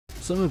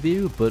some of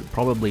you, but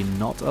probably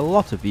not a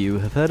lot of you,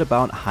 have heard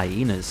about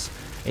Hyenas,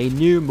 a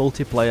new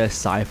multiplayer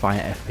sci-fi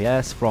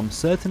FPS from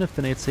Certain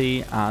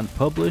Affinity and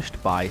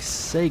published by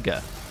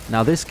Sega.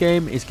 Now this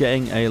game is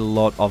getting a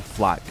lot of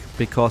flack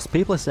because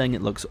people are saying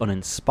it looks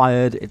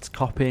uninspired, it's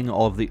copying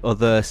all of the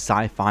other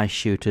sci-fi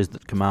shooters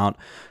that come out,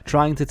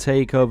 trying to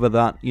take over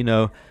that, you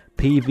know,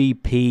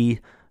 PvP,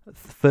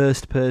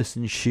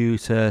 first-person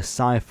shooter,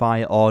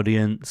 sci-fi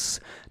audience,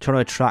 trying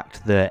to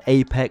attract the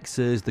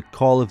Apexes, the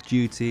Call of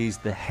Duties,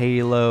 the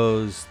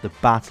Halos, the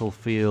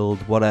Battlefield,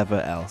 whatever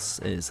else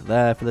is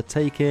there for the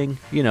taking.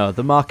 You know,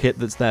 the market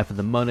that's there for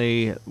the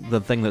money, the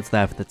thing that's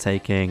there for the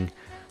taking.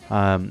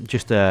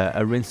 Just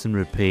a rinse and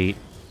repeat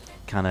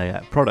kind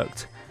of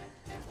product.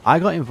 I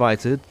got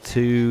invited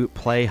to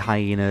play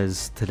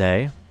Hyenas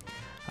today.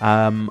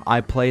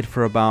 I played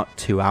for about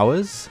 2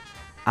 hours,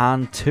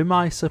 and to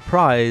my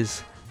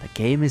surprise, the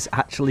game is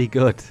actually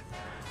good.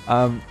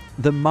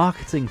 The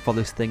marketing for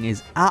this thing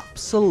is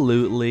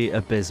absolutely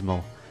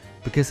abysmal,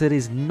 because it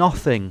is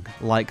nothing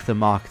like the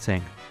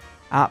marketing.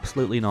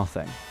 Absolutely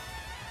nothing.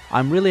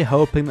 I'm really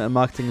hoping that the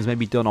marketing is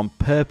maybe done on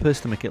purpose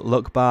to make it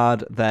look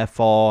bad,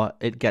 therefore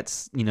it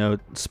gets, you know,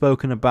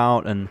 spoken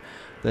about, and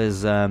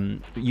there's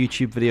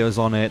YouTube videos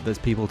on it, there's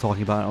people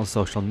talking about it on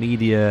social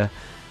media,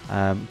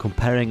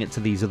 comparing it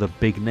to these other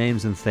big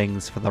names and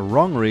things for the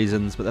wrong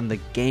reasons, but then the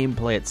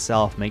gameplay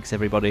itself makes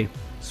everybody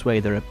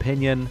sway their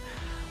opinion.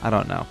 I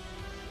don't know.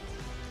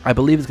 I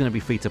believe it's going to be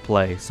free to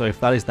play, so if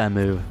that is their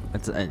move,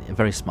 it's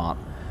very smart.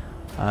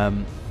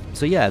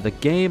 So yeah, the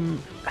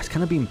game has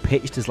kind of been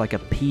pitched as like a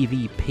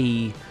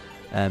PvP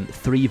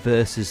 3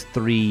 versus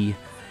 3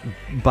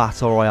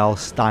 Battle Royale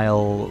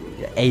style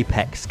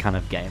Apex kind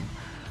of game.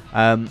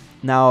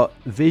 Now,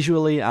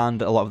 visually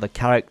and a lot of the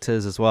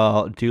characters as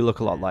well do look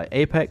a lot like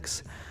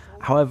Apex.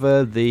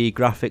 However, the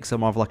graphics are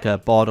more of like a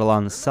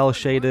Borderlands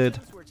cel-shaded,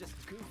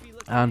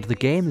 and the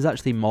game is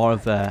actually more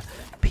of a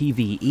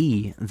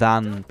PvE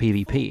than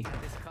PvP.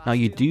 Now,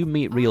 you do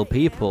meet real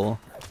people,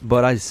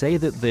 but I'd say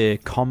that the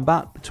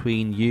combat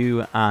between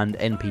you and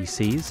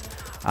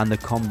NPCs and the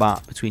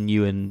combat between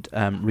you and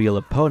real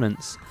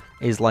opponents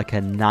is like a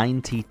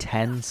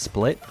 90-10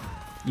 split.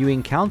 You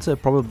encounter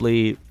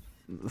probably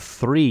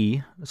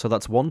 3, so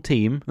that's one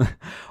team,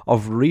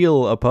 of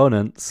real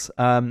opponents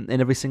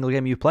in every single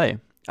game you play.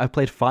 I've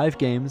played 5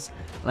 games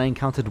and I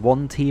encountered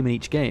one team in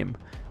each game.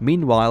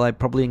 Meanwhile, I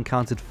probably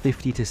encountered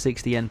 50 to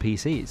 60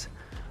 NPCs.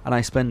 And I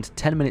spend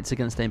 10 minutes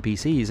against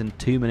NPCs and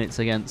 2 minutes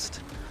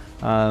against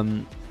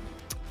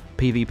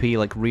PvP,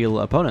 like real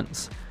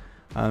opponents.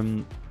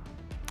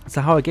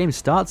 So how a game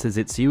starts is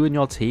it's you and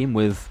your team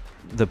with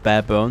the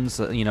bare bones,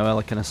 you know,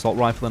 like an assault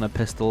rifle and a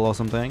pistol or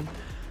something.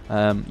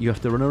 You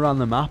have to run around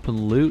the map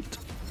and loot.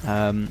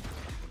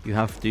 You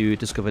have to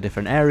discover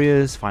different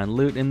areas, find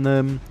loot in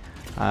them,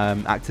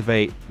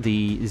 activate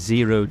the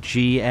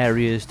 0G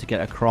areas to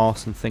get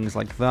across and things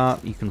like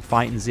that. You can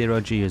fight in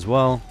 0G as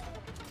well.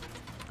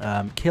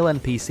 Kill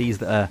NPCs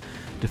that are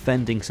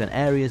defending certain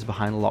areas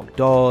behind locked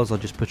doors or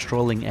just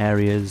patrolling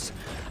areas,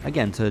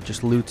 again to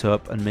just loot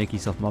up and make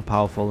yourself more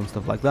powerful and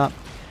stuff like that,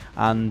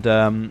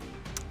 and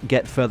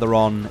get further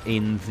on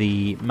in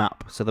the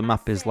map. So the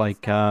map is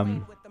like,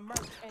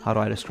 how do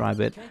I describe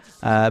it?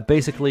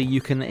 Basically you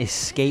can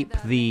escape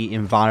the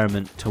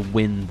environment to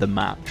win the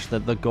match.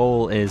 The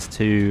goal is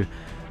to,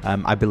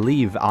 I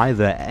believe,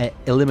 either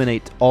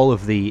eliminate all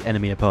of the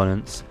enemy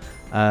opponents,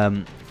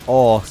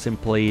 or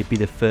simply be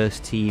the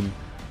first team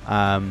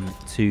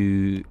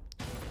to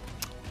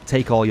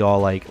take all your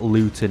like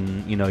loot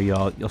and, you know,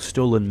 your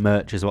stolen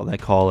merch is what they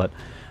call it,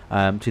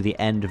 to the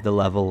end of the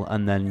level,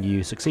 and then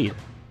you succeed.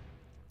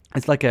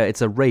 It's like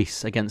it's a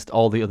race against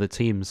all the other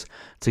teams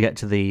to get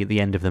to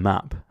the end of the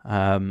map,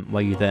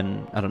 where you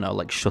then, I don't know,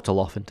 like shuttle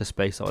off into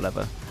space or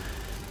whatever.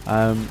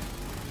 And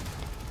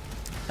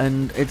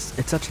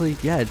it's actually,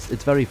 yeah,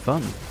 it's very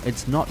fun.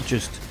 It's not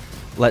just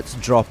let's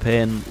drop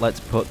in, let's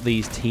put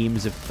these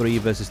teams of 3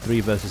 versus 3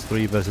 versus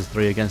 3 versus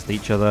 3 against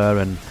each other,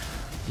 and,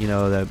 you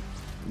know,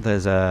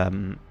 there's a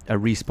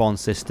respawn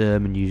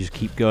system and you just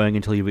keep going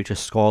until you reach a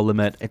score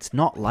limit. It's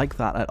not like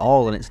that at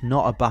all, and it's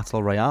not a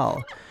battle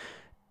royale.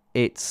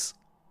 It's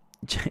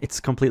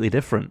completely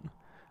different.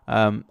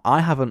 I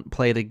haven't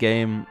played a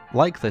game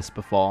like this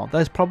before.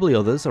 There's probably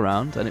others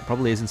around, and it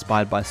probably is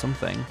inspired by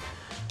something.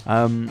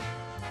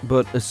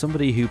 But as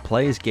somebody who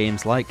plays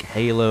games like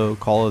Halo,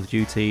 Call of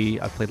Duty,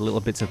 I've played little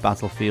bits of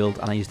Battlefield,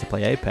 and I used to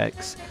play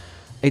Apex,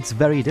 it's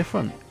very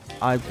different.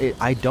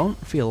 I don't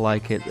feel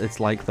like it's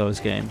like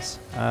those games.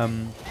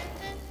 And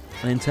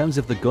in terms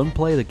of the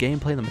gunplay, the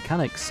gameplay, the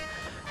mechanics,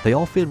 they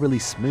all feel really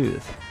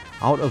smooth.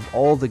 Out of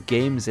all the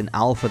games in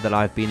alpha that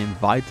I've been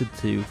invited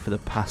to for the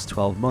past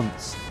 12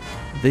 months,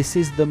 this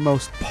is the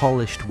most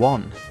polished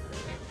one.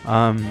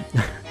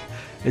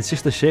 It's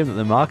just a shame that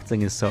the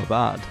marketing is so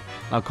bad.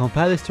 Now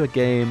compare this to a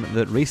game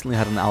that recently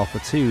had an alpha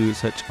 2,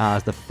 such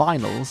as the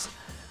Finals,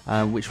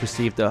 which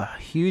received a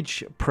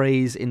huge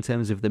praise in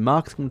terms of the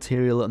marketing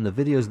material and the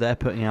videos they're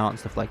putting out and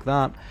stuff like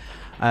that.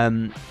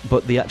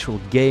 But the actual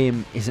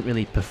game isn't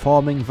really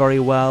performing very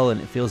well, and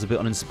it feels a bit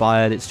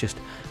uninspired. It's just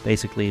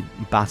basically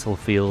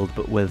Battlefield,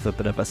 but with a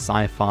bit of a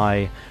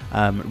sci-fi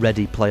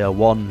Ready Player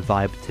One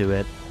vibe to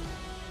it.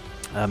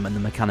 And the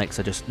mechanics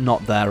are just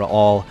not there at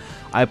all.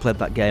 I played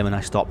that game and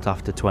I stopped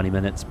after 20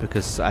 minutes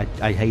because I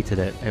hated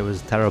it. It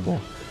was terrible,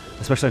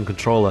 especially on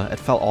controller. It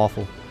felt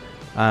awful.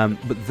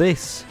 But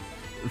this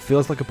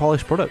feels like a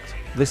polished product.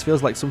 This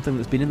feels like something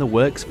that's been in the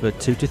works for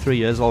 2 to 3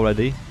 years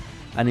already,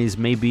 and is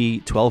maybe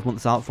 12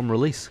 months out from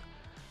release.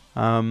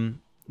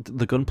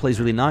 The gunplay is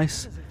really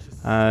nice.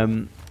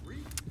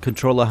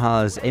 Controller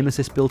has aim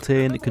assist built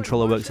in. The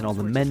controller works in all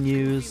the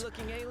menus.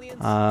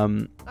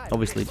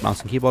 Obviously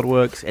mouse and keyboard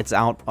works. It's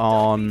out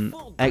on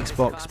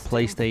Xbox,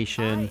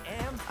 PlayStation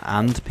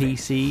and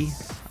PC.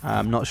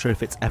 I'm not sure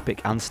if it's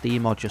Epic and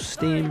Steam or just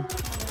Steam.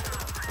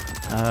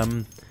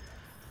 And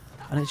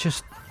it's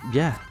just,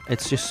 yeah,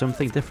 it's just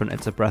something different.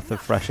 It's a breath of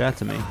fresh air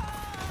to me.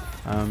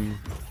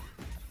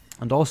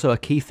 And also a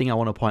key thing I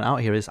want to point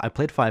out here is I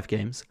played 5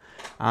 games,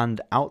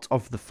 and out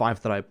of the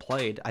 5 that I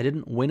played, I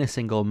didn't win a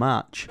single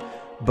match,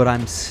 but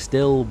I'm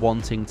still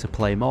wanting to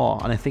play more.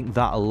 And I think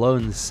that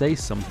alone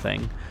says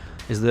something,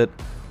 is that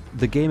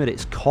the game at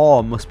its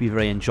core must be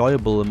very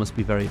enjoyable and must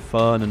be very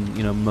fun, and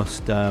you know,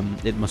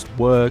 it must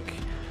work,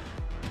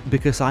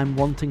 because I'm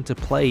wanting to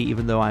play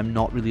even though I'm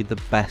not really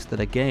the best at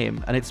a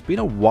game. And it's been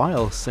a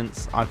while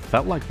since I've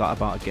felt like that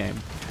about a game.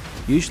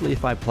 Usually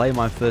if I play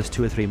my first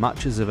 2 or 3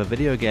 matches of a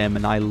video game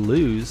and I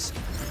lose,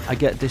 I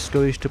get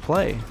discouraged to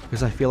play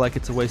because I feel like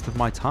it's a waste of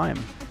my time.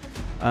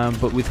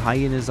 But with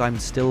Hyenas, I'm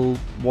still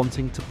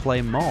wanting to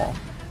play more.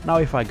 Now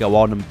if I go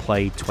on and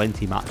play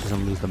 20 matches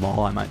and lose them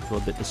all, I might feel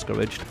a bit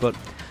discouraged, but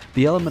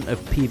the element of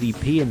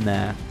PvP in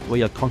there, where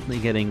you're constantly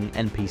getting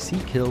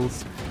NPC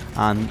kills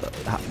and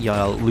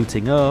you're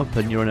looting up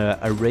and you're in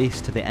a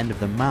race to the end of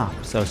the map,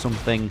 so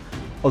something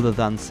other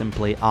than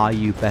simply are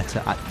you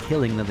better at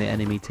killing than the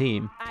enemy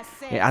team,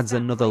 it adds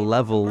another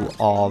level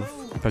of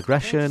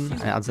progression,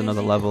 it adds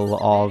another level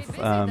of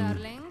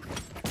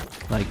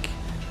like,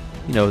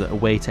 you know, a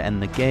way to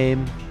end the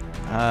game,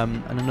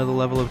 and another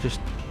level of just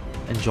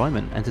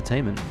enjoyment,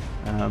 entertainment.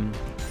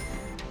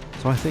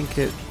 So I think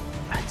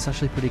it's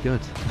actually pretty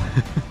good.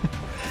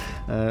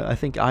 I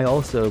think I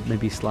also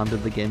maybe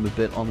slandered the game a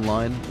bit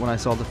online when I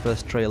saw the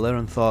first trailer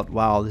and thought,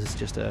 wow, this is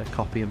just a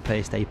copy and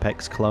paste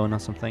Apex clone or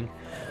something.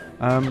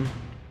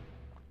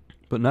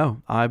 But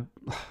no,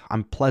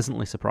 I'm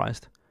pleasantly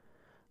surprised.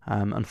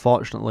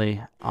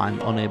 Unfortunately, I'm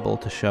unable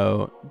to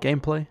show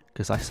gameplay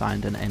because I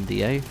signed an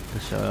NDA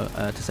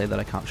to say that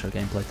I can't show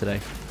gameplay today.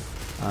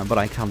 But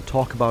I can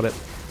talk about it,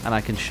 and I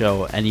can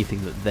show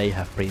anything that they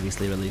have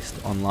previously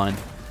released online.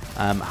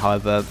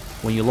 However,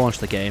 when you launch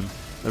the game,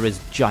 there is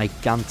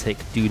gigantic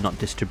do not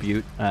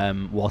distribute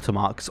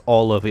watermarks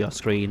all over your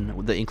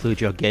screen that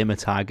include your gamer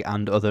tag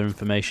and other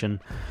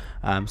information.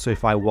 So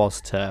if I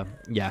was to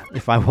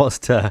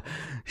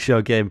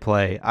show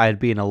gameplay, I'd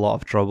be in a lot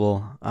of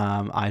trouble.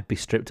 I'd be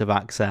stripped of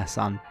access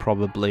and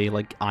probably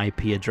like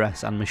IP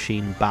address and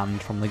machine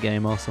banned from the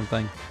game or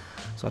something.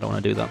 So I don't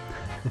want to do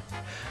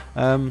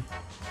that.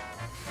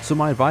 So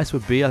my advice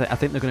would be, I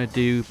think they're going to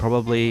do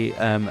probably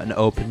an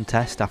open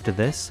test after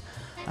this.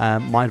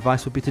 My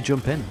advice would be to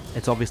jump in.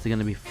 It's obviously going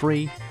to be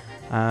free,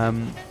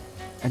 and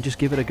just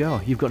give it a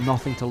go. You've got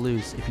nothing to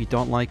lose. If you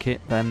don't like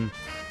it, then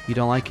you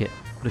don't like it.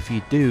 But if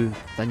you do,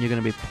 then you're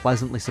going to be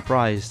pleasantly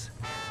surprised,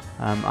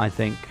 I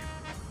think.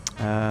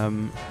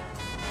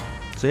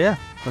 So yeah,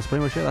 that's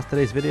pretty much it. That's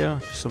today's video.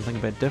 Just something a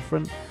bit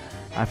different.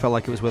 I felt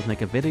like it was worth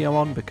making a video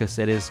on because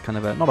it is kind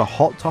of not a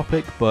hot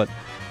topic, but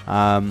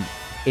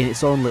in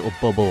its own little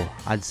bubble,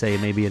 I'd say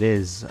maybe it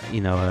is,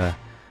 you know,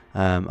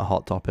 a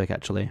hot topic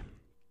actually.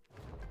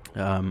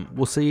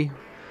 We'll see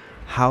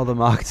how the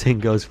marketing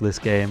goes for this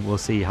game. We'll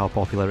see how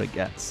popular it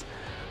gets.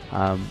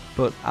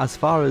 But as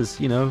far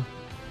as, you know,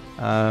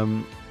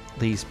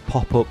 these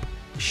pop-up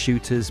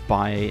shooters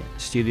by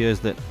studios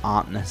that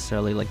aren't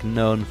necessarily like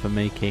known for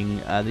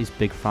making these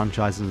big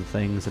franchises and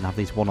things and have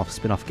these one-off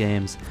spin-off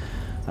games,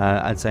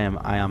 I'd say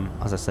I am,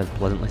 as I said,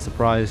 pleasantly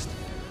surprised.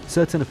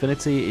 Certain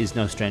Affinity is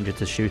no stranger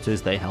to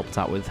shooters. They helped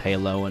out with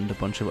Halo and a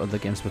bunch of other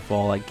games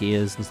before, like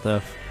Gears and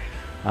stuff.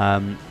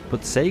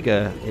 But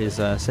Sega's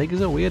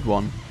a weird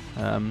one.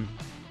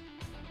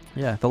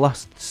 Yeah, the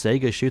last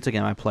Sega shooter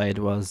game I played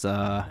was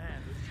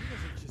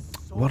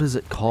what is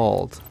it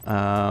called?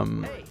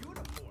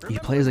 You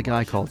play as a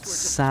guy called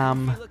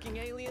Sam.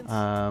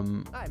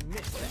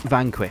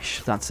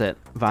 Vanquish. That's it.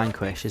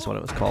 Vanquish is what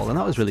it was called, and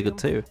that was really good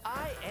too.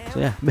 So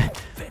yeah,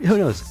 who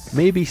knows?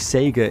 Maybe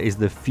Sega is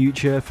the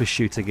future for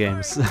shooter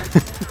games.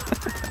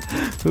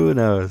 Who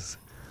knows?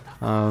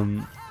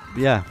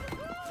 Yeah.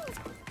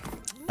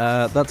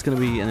 That's going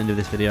to be the end of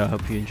this video. I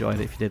hope you enjoyed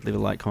it. If you did, leave a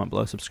like, comment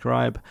below,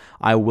 subscribe.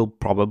 I will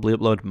probably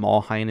upload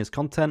more Hyenas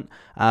content,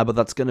 but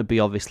that's going to be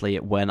obviously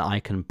when I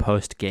can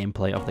post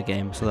gameplay of the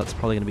game, so that's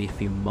probably going to be a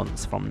few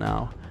months from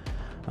now.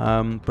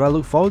 But I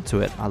look forward to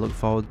it. I look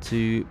forward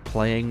to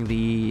playing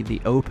the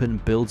open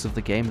builds of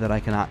the game that I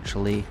can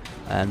actually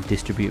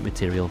distribute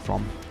material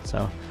from.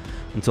 So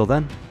until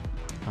then,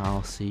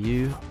 I'll see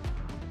you.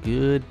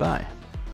 Goodbye.